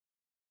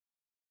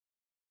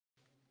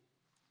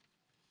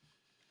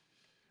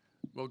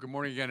Well, good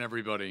morning again,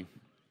 everybody.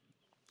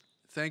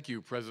 Thank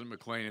you, President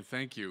McLean, and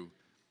thank you,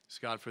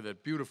 Scott, for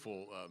that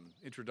beautiful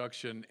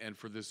introduction and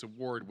for this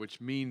award,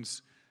 which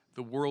means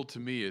the world to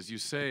me. As you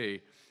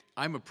say,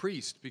 I'm a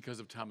priest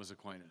because of Thomas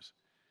Aquinas.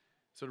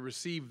 So to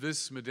receive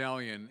this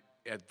medallion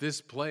at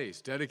this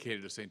place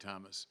dedicated to St.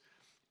 Thomas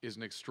is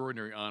an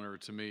extraordinary honor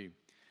to me.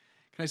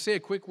 Can I say a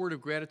quick word of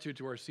gratitude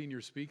to our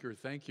senior speaker?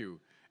 Thank you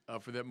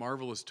for that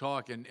marvelous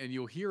talk. And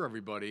you'll hear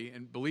everybody,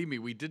 and believe me,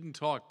 we didn't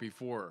talk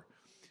before,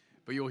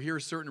 but you'll hear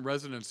certain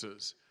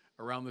resonances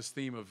around this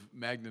theme of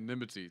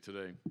magnanimity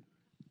today.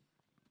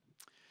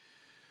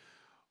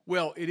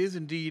 Well, it is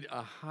indeed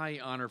a high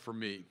honor for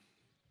me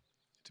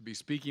to be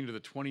speaking to the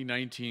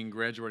 2019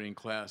 graduating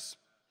class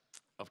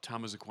of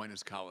Thomas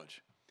Aquinas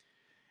College,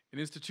 an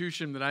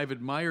institution that I've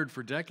admired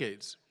for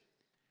decades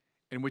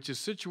and which is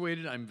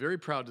situated, I'm very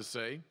proud to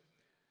say,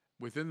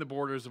 within the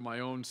borders of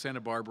my own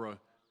Santa Barbara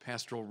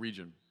pastoral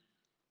region.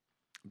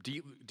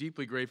 I'm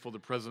deeply grateful to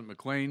President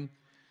McLean,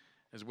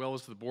 as well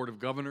as to the Board of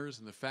Governors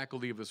and the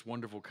faculty of this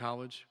wonderful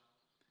college.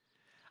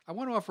 I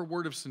want to offer a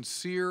word of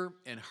sincere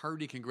and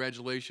hearty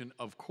congratulation,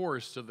 of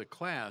course, to the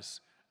class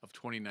of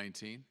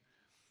 2019,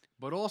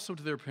 but also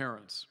to their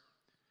parents.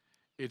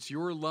 It's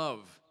your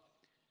love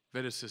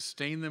that has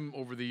sustained them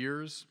over the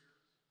years,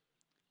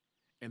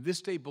 and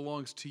this day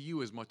belongs to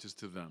you as much as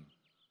to them.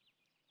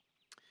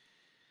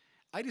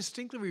 I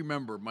distinctly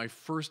remember my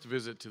first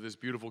visit to this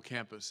beautiful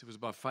campus. It was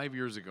about 5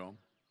 years ago.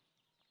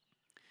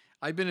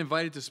 I'd been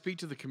invited to speak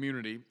to the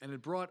community and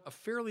had brought a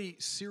fairly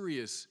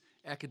serious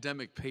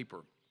academic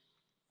paper.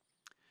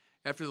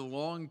 After the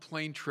long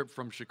plane trip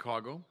from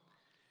Chicago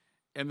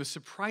and the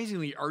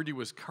surprisingly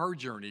arduous car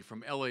journey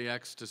from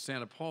LAX to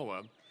Santa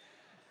Paula,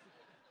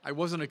 I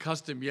wasn't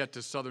accustomed yet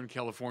to Southern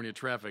California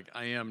traffic.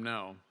 I am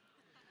now.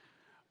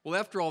 Well,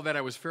 after all that,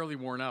 I was fairly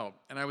worn out,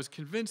 and I was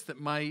convinced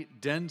that my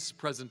dense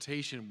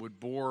presentation would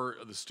bore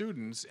the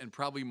students and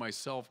probably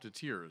myself to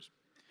tears.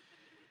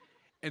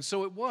 And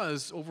so it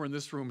was, over in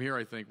this room here,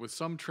 I think, with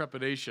some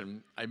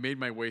trepidation, I made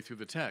my way through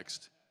the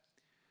text.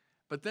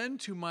 But then,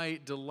 to my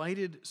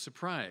delighted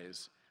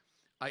surprise,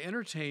 I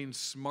entertained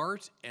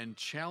smart and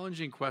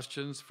challenging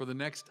questions for the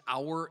next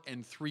hour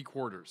and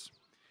 3/4.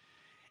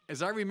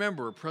 As I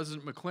remember,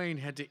 President McLean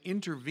had to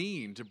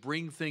intervene to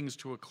bring things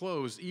to a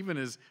close, even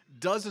as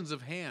dozens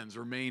of hands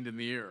remained in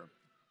the air.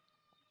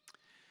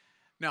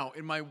 Now,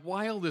 in my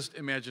wildest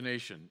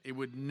imagination, it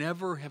would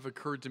never have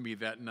occurred to me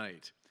that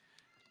night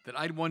that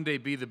I'd one day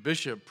be the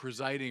bishop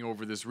presiding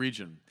over this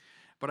region.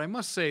 But I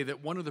must say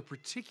that one of the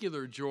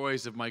particular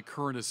joys of my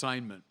current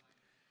assignment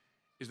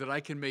is that I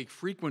can make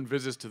frequent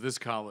visits to this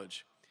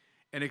college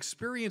and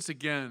experience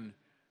again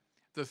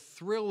the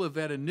thrill of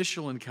that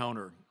initial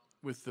encounter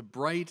with the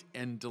bright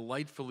and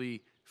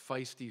delightfully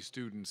feisty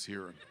students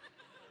here.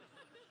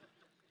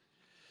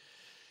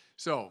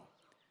 So,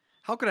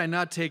 how could I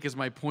not take as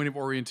my point of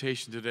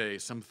orientation today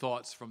some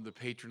thoughts from the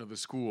patron of the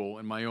school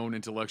and my own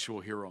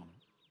intellectual hero?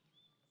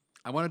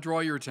 I want to draw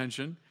your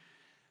attention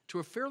to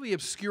a fairly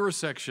obscure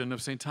section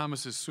of St.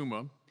 Thomas's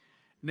Summa,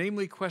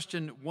 namely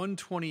question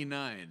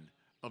 129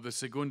 of the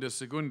Secunda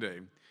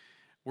Secundae,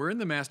 wherein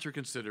the master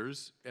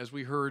considers, as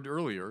we heard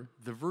earlier,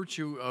 the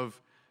virtue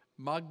of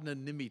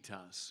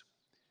magnanimitas,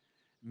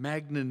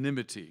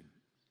 magnanimity,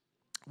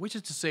 which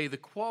is to say the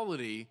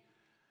quality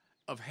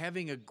of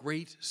having a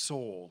great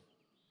soul.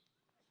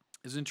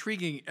 There's an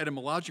intriguing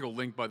etymological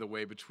link, by the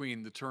way,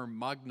 between the term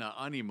magna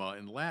anima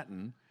in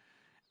Latin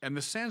and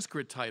the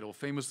Sanskrit title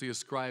famously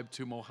ascribed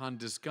to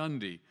Mohandas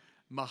Gandhi,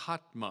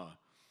 Mahatma,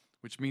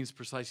 which means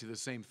precisely the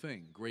same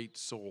thing, great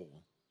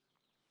soul.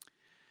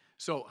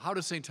 So how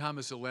does St.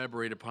 Thomas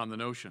elaborate upon the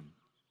notion?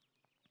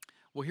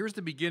 Well, here's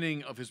the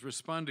beginning of his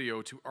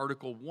respondio to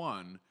Article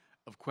 1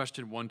 of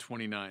question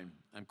 129.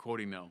 I'm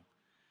quoting now.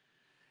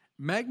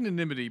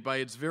 Magnanimity, by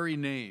its very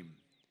name,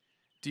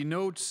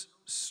 denotes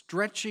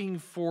stretching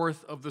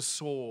forth of the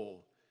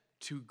soul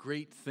to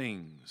great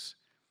things.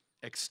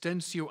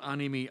 Extensio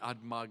animi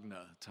ad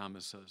magna,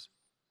 Thomas says.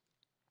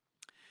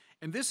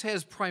 And this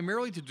has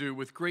primarily to do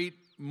with great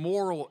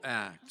moral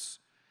acts,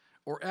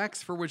 or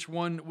acts for which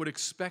one would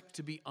expect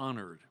to be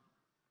honored.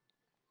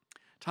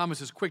 Thomas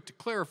is quick to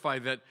clarify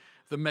that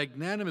the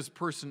magnanimous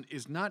person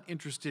is not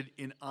interested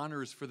in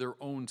honors for their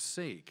own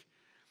sake.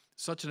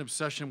 Such an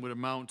obsession would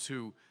amount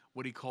to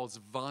what he calls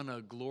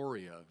vana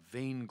gloria,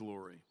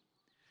 vainglory.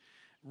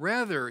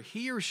 Rather,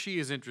 he or she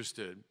is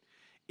interested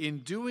in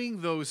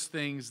doing those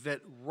things that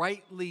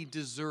rightly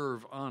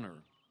deserve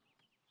honor.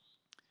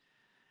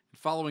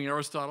 Following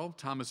Aristotle,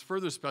 Thomas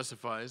further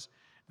specifies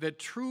that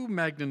true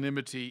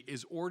magnanimity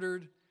is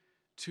ordered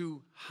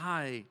to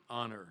high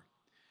honor,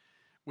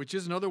 which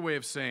is another way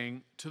of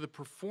saying to the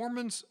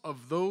performance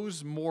of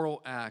those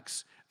moral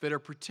acts that are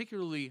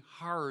particularly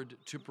hard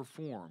to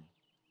perform.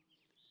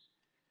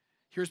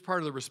 Here's part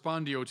of the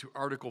respondio to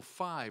Article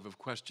 5 of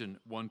question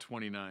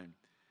 129.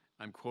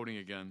 I'm quoting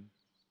again.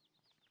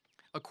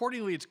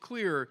 Accordingly, it's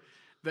clear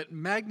that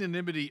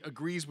magnanimity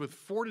agrees with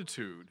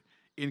fortitude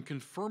in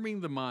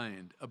confirming the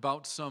mind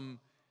about some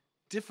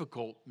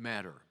difficult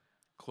matter,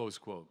 close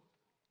quote.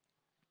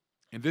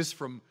 And this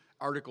from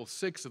Article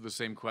 6 of the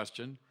same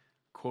question,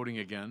 quoting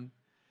again,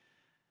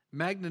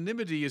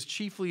 magnanimity is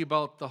chiefly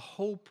about the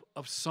hope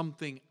of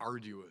something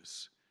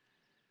arduous.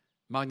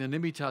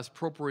 Magnanimitas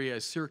propria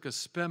circa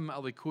spem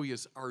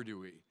alicuius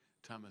ardui,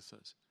 Thomas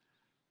says.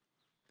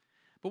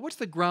 But what's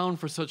the ground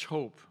for such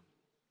hope?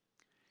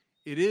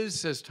 It is,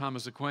 says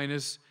Thomas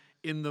Aquinas,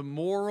 in the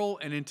moral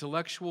and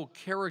intellectual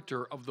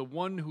character of the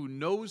one who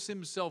knows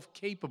himself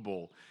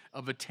capable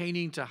of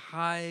attaining to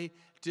high,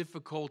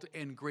 difficult,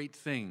 and great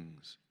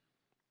things.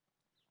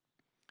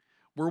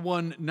 Were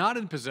one not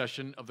in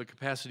possession of the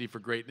capacity for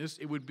greatness,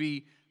 it would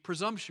be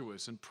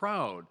presumptuous and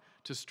proud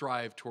to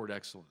strive toward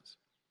excellence.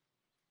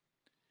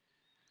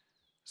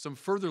 Some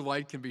further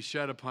light can be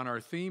shed upon our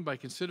theme by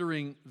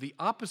considering the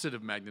opposite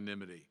of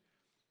magnanimity,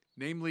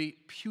 namely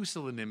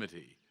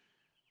pusillanimity,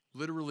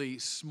 literally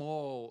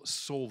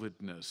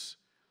small-souledness.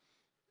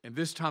 And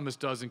this Thomas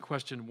does in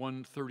question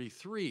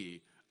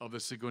 133 of the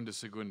Secunda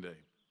Secundae.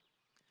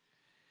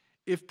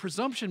 If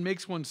presumption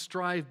makes one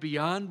strive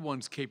beyond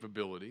one's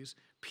capabilities,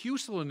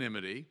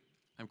 pusillanimity,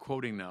 I'm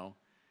quoting now,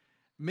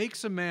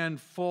 makes a man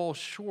fall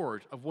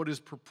short of what is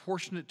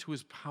proportionate to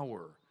his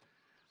power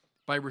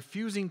by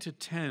refusing to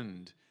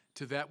tend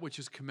to that which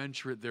is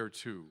commensurate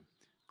thereto,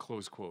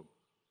 close quote.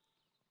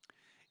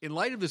 In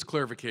light of this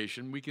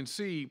clarification, we can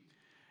see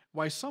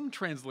why some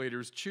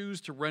translators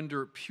choose to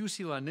render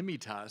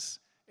pusillanimitas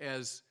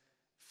as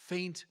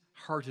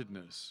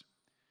faint-heartedness,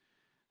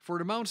 for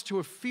it amounts to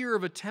a fear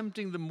of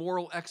attempting the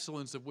moral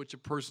excellence of which a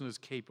person is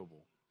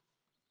capable.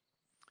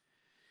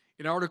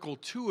 In Article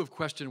 2 of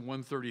question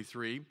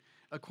 133,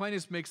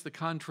 Aquinas makes the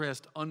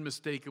contrast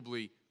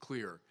unmistakably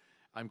clear.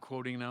 I'm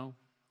quoting now.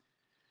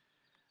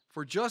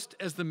 For just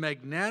as the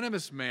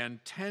magnanimous man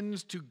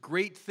tends to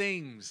great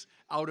things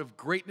out of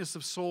greatness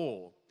of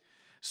soul,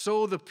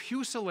 so the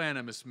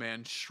pusillanimous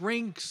man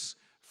shrinks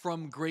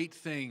from great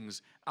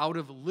things out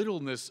of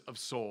littleness of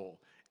soul,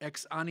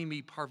 ex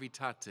animi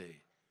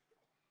parvitate.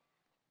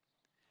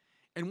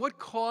 And what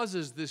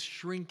causes this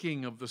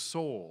shrinking of the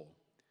soul?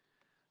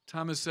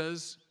 Thomas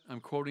says, I'm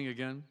quoting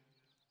again,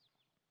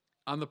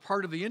 on the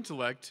part of the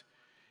intellect,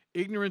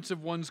 ignorance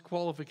of one's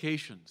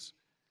qualifications,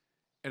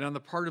 and on the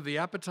part of the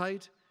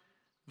appetite,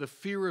 the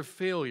fear of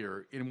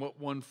failure in what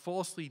one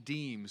falsely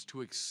deems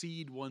to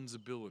exceed one's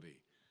ability,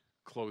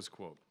 close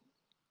quote.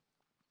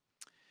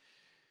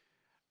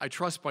 I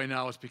trust by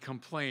now it's become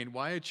plain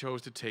why I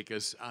chose to take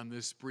us on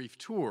this brief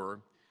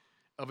tour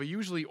of a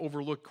usually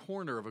overlooked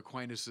corner of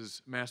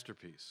Aquinas'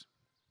 masterpiece.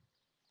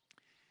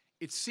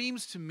 It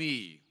seems to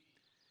me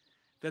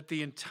that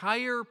the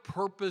entire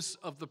purpose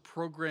of the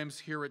programs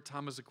here at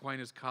Thomas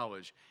Aquinas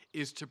College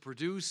is to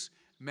produce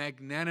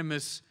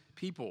magnanimous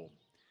people,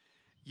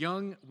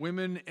 young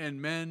women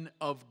and men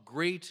of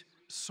great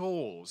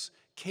souls,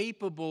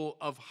 capable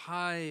of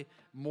high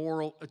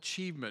moral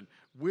achievement,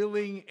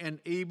 willing and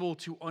able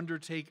to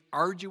undertake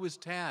arduous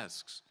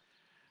tasks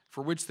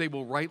for which they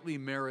will rightly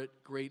merit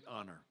great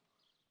honor.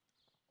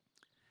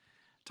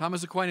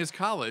 Thomas Aquinas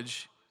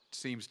College, it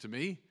seems to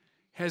me,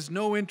 has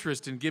no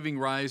interest in giving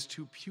rise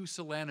to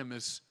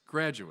pusillanimous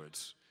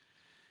graduates,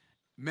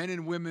 men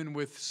and women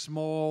with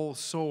small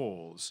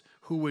souls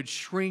who would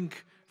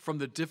shrink from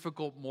the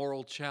difficult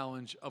moral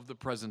challenge of the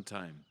present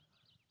time.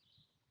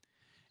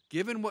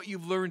 Given what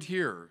you've learned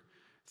here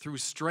through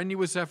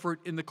strenuous effort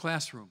in the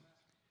classroom,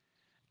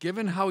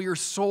 given how your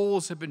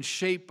souls have been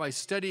shaped by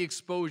steady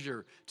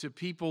exposure to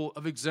people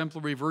of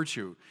exemplary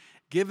virtue,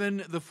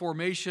 given the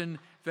formation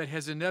that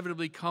has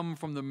inevitably come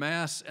from the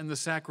Mass and the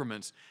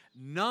sacraments,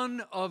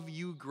 none of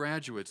you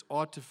graduates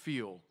ought to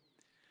feel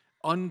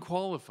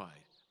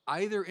unqualified,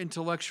 either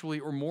intellectually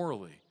or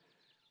morally,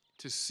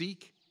 to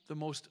seek the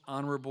most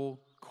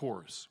honorable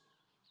course.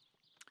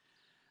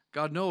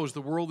 God knows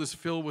the world is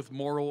filled with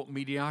moral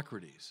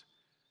mediocrities,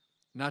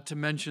 not to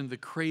mention the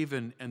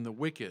craven and the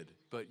wicked,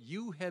 but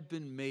you have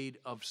been made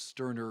of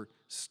sterner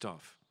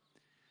stuff.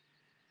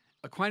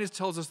 Aquinas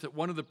tells us that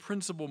one of the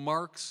principal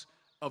marks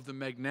of the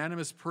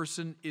magnanimous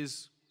person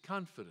is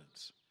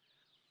confidence.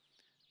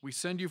 We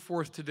send you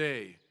forth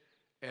today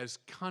as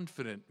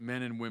confident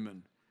men and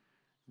women,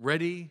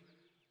 ready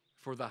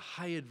for the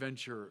high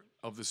adventure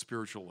of the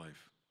spiritual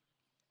life.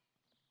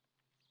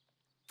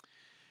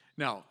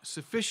 Now,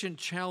 sufficient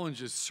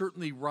challenges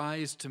certainly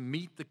rise to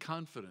meet the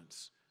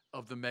confidence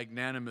of the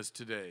magnanimous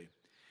today.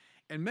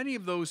 And many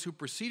of those who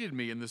preceded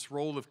me in this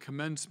role of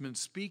commencement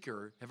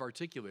speaker have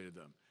articulated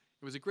them.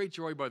 It was a great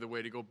joy, by the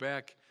way, to go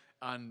back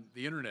on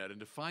the internet and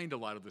to find a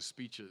lot of the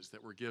speeches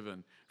that were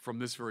given from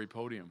this very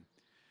podium.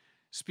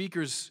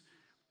 Speakers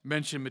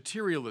mention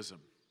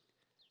materialism,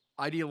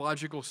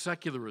 ideological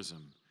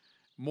secularism,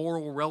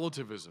 moral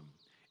relativism,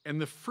 and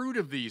the fruit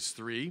of these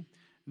three,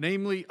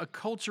 namely a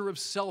culture of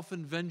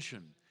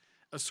self-invention,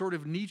 a sort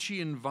of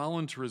Nietzschean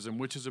voluntarism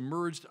which has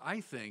emerged, I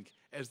think,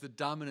 as the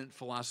dominant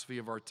philosophy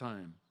of our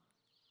time.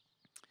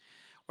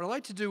 What I'd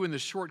like to do in the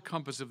short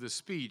compass of this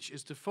speech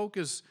is to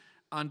focus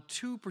on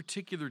two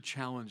particular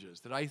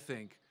challenges that I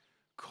think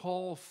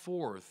call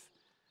forth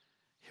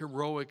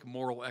heroic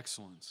moral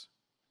excellence,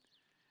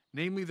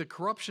 namely the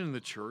corruption in the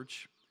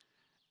church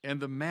and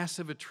the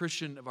massive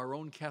attrition of our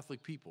own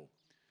Catholic people,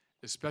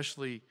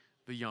 especially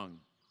the young.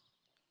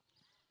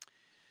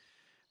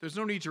 There's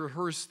no need to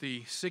rehearse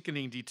the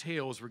sickening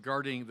details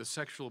regarding the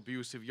sexual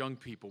abuse of young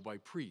people by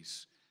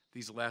priests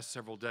these last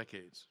several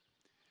decades.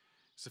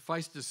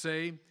 Suffice to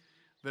say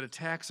that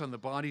attacks on the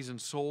bodies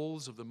and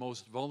souls of the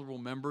most vulnerable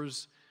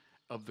members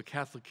of the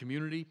Catholic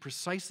community,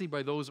 precisely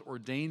by those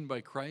ordained by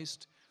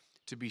Christ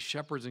to be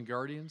shepherds and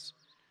guardians,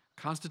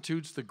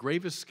 constitutes the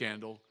gravest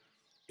scandal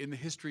in the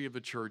history of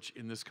the Church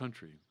in this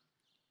country.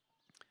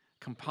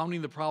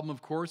 Compounding the problem,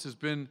 of course, has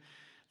been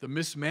the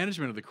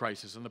mismanagement of the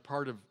crisis on the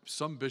part of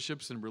some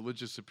bishops and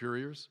religious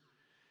superiors.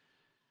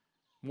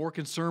 More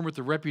concerned with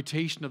the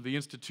reputation of the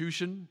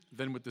institution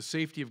than with the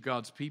safety of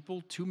God's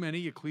people, too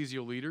many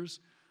ecclesial leaders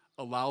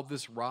allowed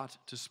this rot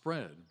to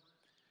spread.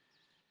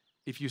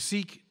 If you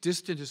seek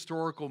distant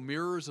historical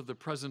mirrors of the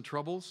present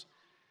troubles,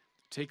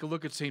 take a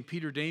look at St.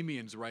 Peter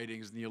Damian's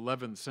writings in the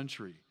 11th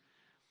century,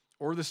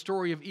 or the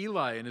story of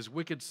Eli and his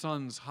wicked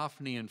sons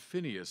Hophni and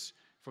Phinehas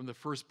from the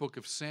first book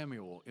of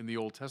Samuel in the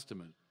Old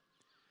Testament.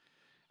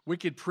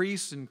 Wicked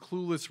priests and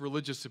clueless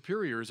religious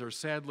superiors are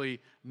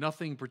sadly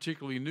nothing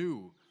particularly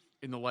new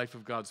in the life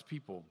of God's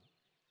people.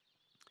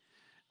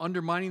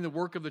 Undermining the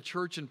work of the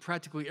Church in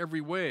practically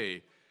every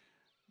way,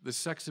 the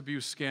sex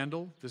abuse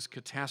scandal, this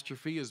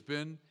catastrophe, has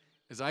been,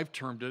 as I've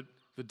termed it,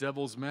 the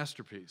devil's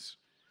masterpiece.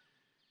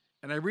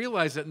 And I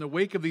realize that in the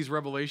wake of these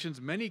revelations,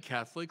 many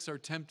Catholics are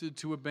tempted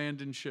to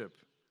abandon ship.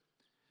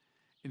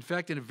 In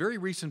fact, in a very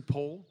recent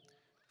poll,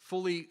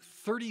 fully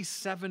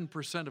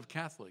 37% of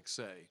Catholics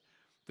say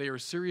they are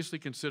seriously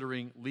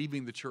considering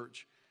leaving the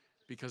Church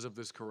because of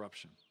this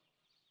corruption.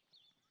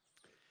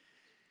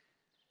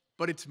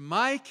 But it's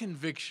my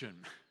conviction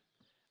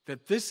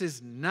that this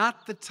is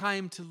not the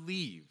time to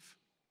leave.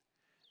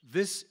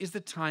 This is the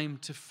time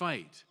to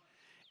fight.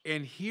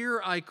 And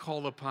here I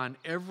call upon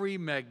every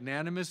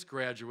magnanimous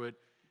graduate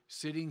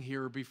sitting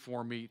here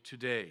before me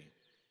today.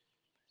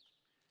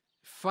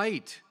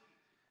 Fight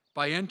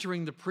by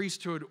entering the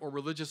priesthood or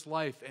religious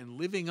life and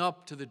living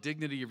up to the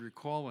dignity of your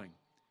calling.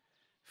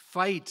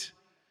 Fight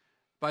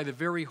by the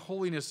very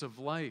holiness of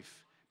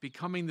life,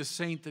 becoming the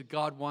saint that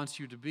God wants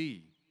you to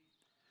be.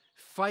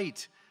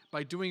 Fight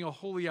by doing a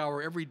holy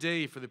hour every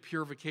day for the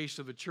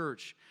purification of the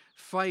Church.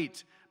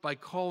 Fight by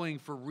calling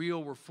for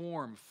real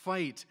reform.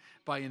 Fight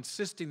by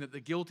insisting that the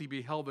guilty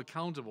be held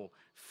accountable.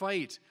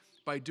 Fight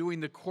by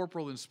doing the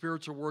corporal and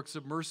spiritual works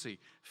of mercy.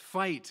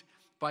 Fight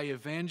by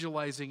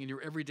evangelizing in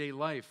your everyday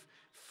life.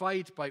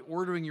 Fight by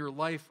ordering your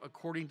life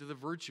according to the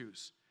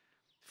virtues.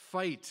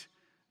 Fight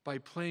by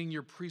playing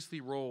your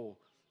priestly role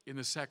in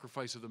the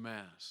sacrifice of the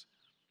Mass.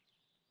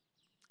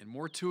 And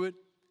more to it,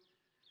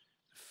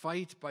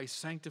 fight by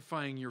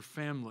sanctifying your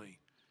family,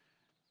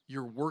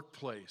 your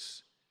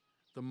workplace,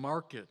 the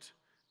market,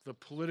 the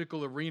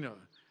political arena,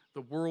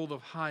 the world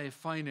of high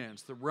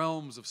finance, the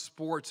realms of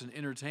sports and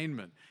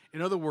entertainment.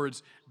 In other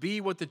words,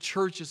 be what the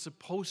Church is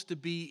supposed to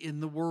be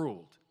in the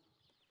world.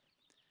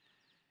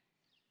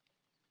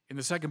 In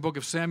the second book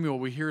of Samuel,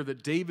 we hear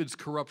that David's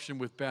corruption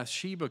with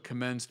Bathsheba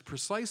commenced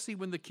precisely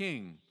when the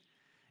king,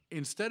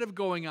 instead of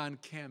going on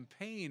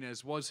campaign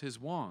as was his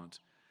wont,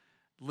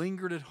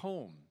 lingered at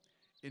home,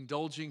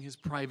 indulging his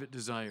private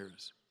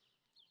desires.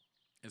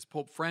 As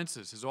Pope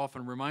Francis has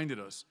often reminded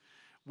us,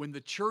 when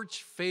the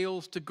Church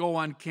fails to go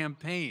on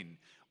campaign,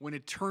 when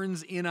it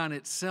turns in on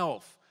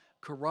itself,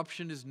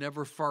 corruption is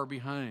never far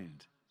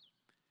behind.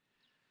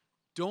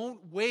 Don't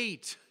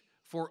wait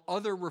for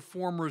other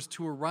reformers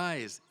to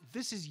arise.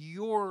 This is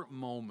your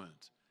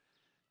moment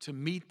to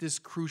meet this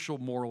crucial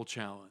moral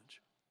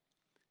challenge.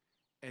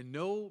 And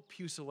no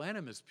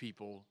pusillanimous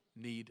people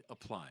need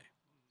apply.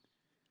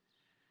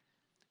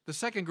 The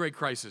second great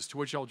crisis to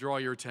which I'll draw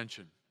your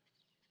attention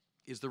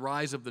is the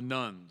rise of the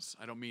nuns.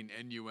 I don't mean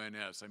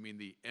N-U-N-S, I mean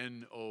the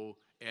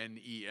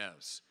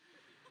N-O-N-E-S,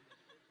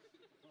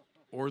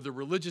 or the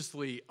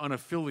religiously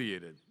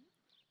unaffiliated.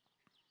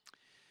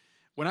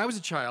 When I was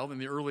a child in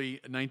the early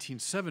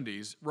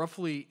 1970s,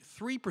 roughly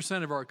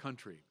 3% of our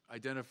country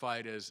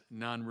identified as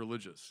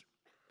non-religious.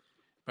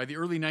 By the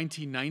early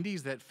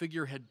 1990s, that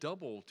figure had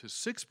doubled to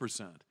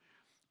 6%,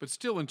 but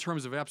still in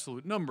terms of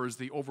absolute numbers,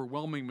 the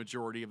overwhelming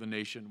majority of the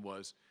nation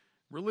was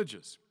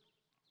religious.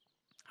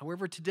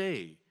 However,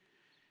 today,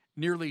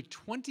 nearly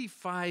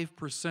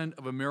 25%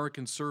 of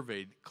Americans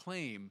surveyed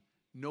claim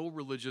no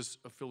religious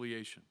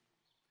affiliation.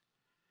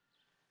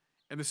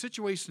 And the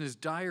situation is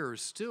dire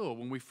still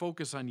when we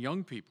focus on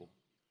young people.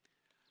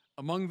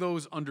 Among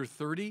those under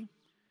 30,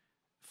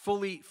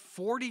 fully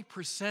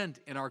 40%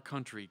 in our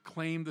country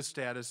claim the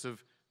status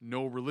of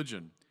no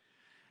religion.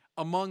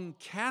 Among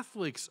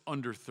Catholics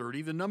under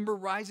 30, the number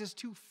rises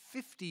to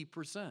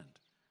 50%.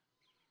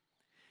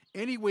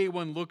 Any way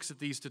one looks at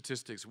these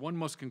statistics, one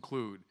must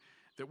conclude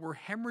that we're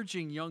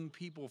hemorrhaging young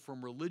people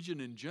from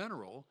religion in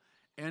general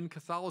and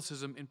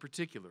Catholicism in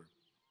particular.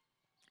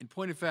 In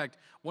point of fact,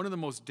 one of the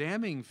most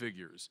damning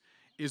figures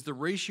is the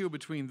ratio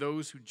between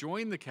those who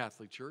join the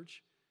Catholic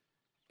Church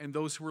and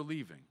those who are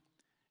leaving.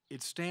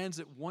 It stands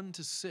at 1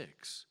 to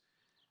 6.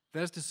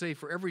 That is to say,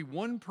 for every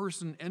one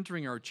person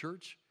entering our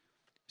church,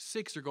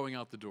 6 are going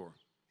out the door.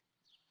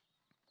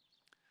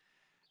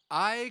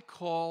 I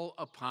call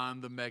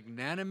upon the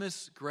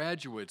magnanimous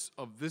graduates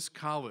of this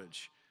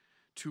college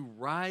to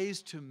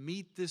rise to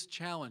meet this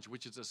challenge,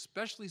 which is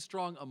especially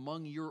strong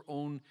among your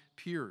own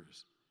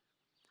peers.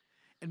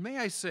 And may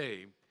I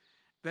say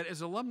that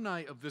as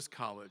alumni of this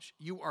college,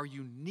 you are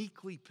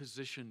uniquely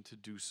positioned to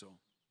do so.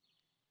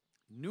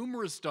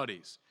 Numerous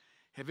studies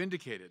have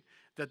indicated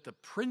that the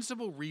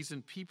principal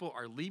reason people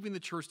are leaving the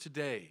church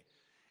today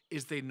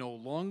is they no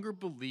longer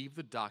believe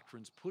the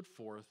doctrines put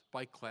forth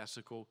by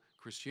classical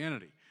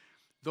Christianity.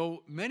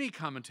 Though many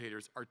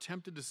commentators are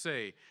tempted to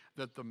say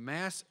that the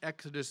mass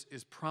exodus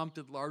is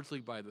prompted largely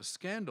by the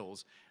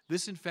scandals,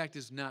 this in fact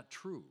is not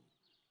true.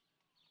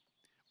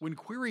 When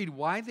queried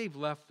why they've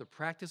left the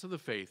practice of the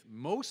faith,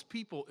 most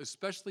people,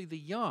 especially the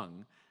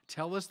young,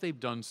 tell us they've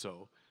done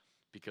so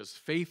because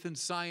faith and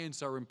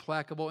science are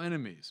implacable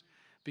enemies,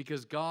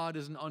 because God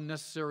is an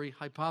unnecessary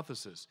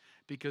hypothesis,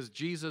 because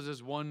Jesus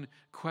is one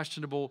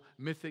questionable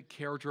mythic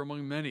character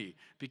among many,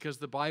 because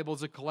the Bible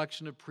is a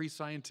collection of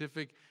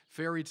pre-scientific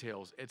fairy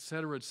tales,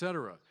 etc.,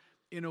 etc.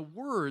 In a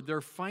word,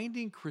 they're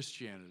finding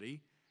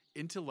Christianity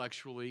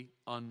intellectually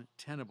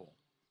untenable.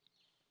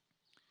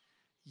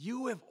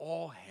 You have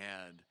all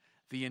had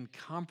the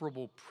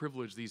incomparable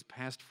privilege these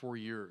past 4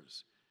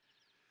 years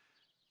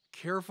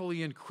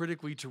carefully and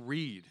critically to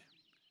read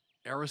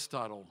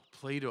Aristotle,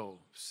 Plato,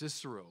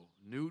 Cicero,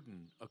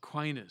 Newton,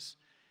 Aquinas,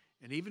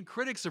 and even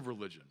critics of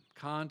religion,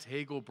 Kant,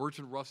 Hegel,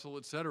 Bertrand Russell,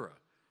 etc.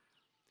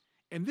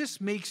 And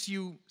this makes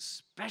you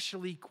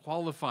specially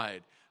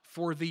qualified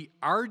for the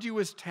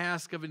arduous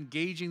task of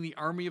engaging the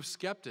army of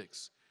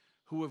skeptics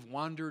who have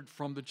wandered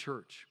from the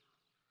church.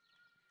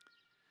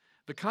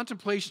 The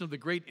contemplation of the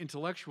great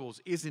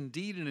intellectuals is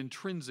indeed an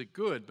intrinsic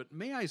good, but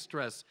may I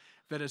stress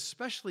that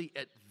especially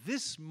at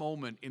this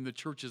moment in the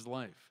church's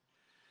life,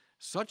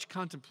 such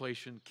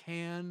contemplation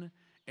can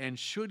and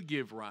should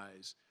give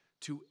rise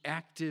to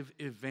active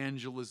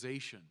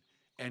evangelization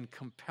and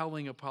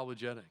compelling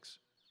apologetics.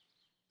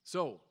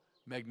 So,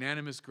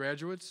 magnanimous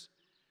graduates,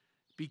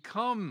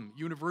 become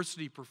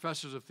university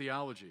professors of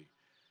theology,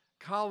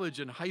 college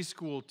and high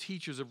school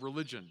teachers of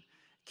religion,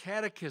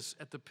 catechists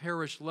at the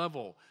parish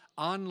level,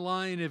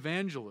 online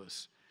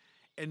evangelists,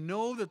 and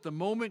know that the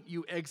moment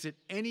you exit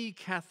any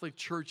Catholic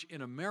church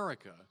in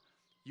America,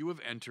 you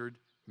have entered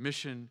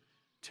mission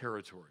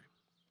territory.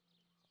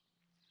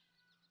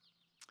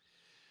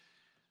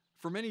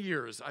 For many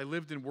years, I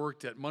lived and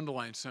worked at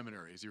Mundelein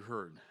Seminary, as you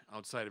heard,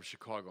 outside of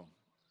Chicago.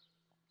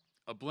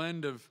 A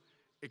blend of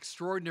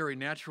extraordinary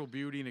natural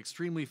beauty and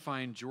extremely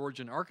fine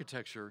Georgian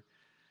architecture,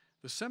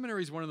 the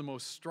seminary is one of the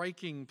most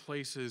striking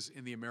places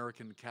in the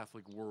American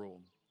Catholic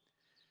world.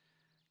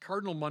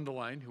 Cardinal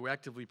Mundelein, who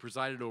actively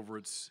presided over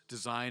its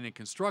design and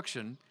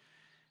construction,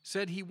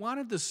 said he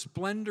wanted the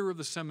splendor of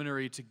the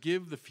seminary to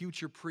give the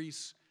future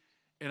priests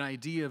an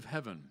idea of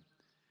heaven,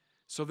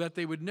 so that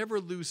they would never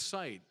lose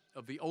sight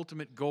of the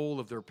ultimate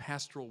goal of their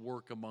pastoral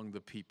work among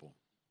the people.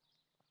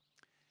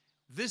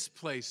 This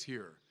place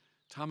here,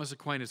 Thomas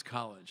Aquinas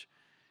College,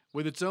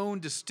 with its own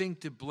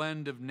distinctive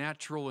blend of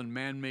natural and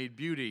man-made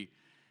beauty,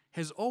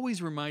 has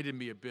always reminded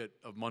me a bit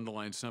of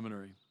Mundelein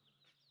Seminary.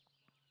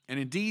 And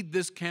indeed,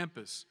 this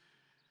campus,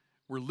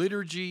 where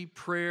liturgy,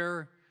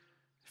 prayer,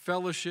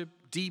 fellowship,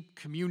 deep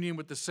communion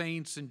with the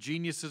saints and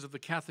geniuses of the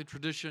Catholic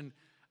tradition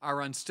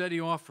are on steady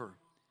offer,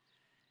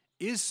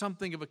 is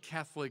something of a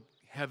Catholic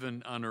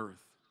heaven on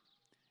earth,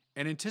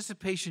 an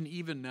anticipation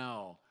even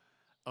now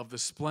of the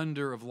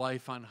splendor of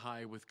life on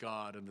high with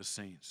God and the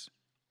saints.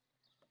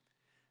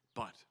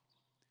 But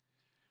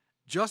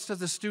just as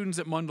the students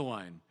at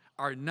Mundelein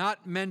are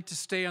not meant to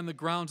stay on the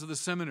grounds of the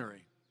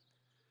seminary,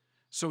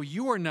 so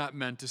you are not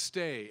meant to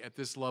stay at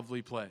this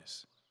lovely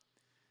place.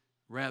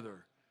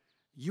 Rather,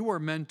 you are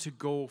meant to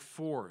go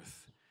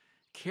forth,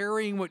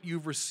 carrying what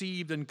you've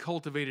received and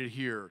cultivated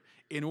here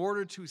in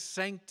order to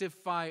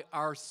sanctify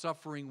our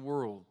suffering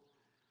world.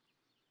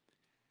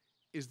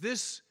 Is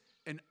this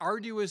an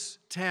arduous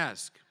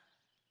task?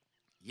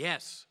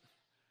 Yes,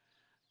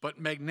 but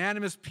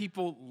magnanimous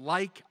people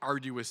like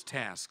arduous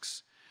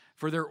tasks,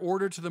 for their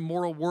order to the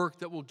moral work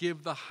that will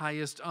give the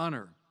highest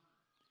honor.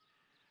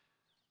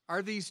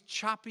 Are these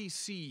choppy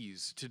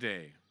seas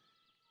today?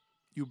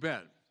 You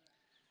bet.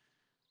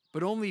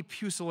 But only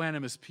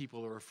pusillanimous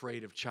people are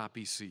afraid of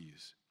choppy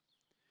seas.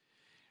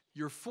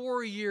 Your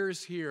 4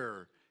 years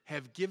here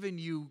have given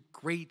you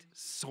great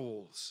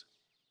souls.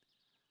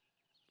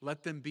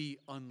 Let them be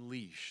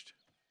unleashed.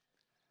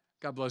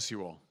 God bless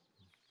you all.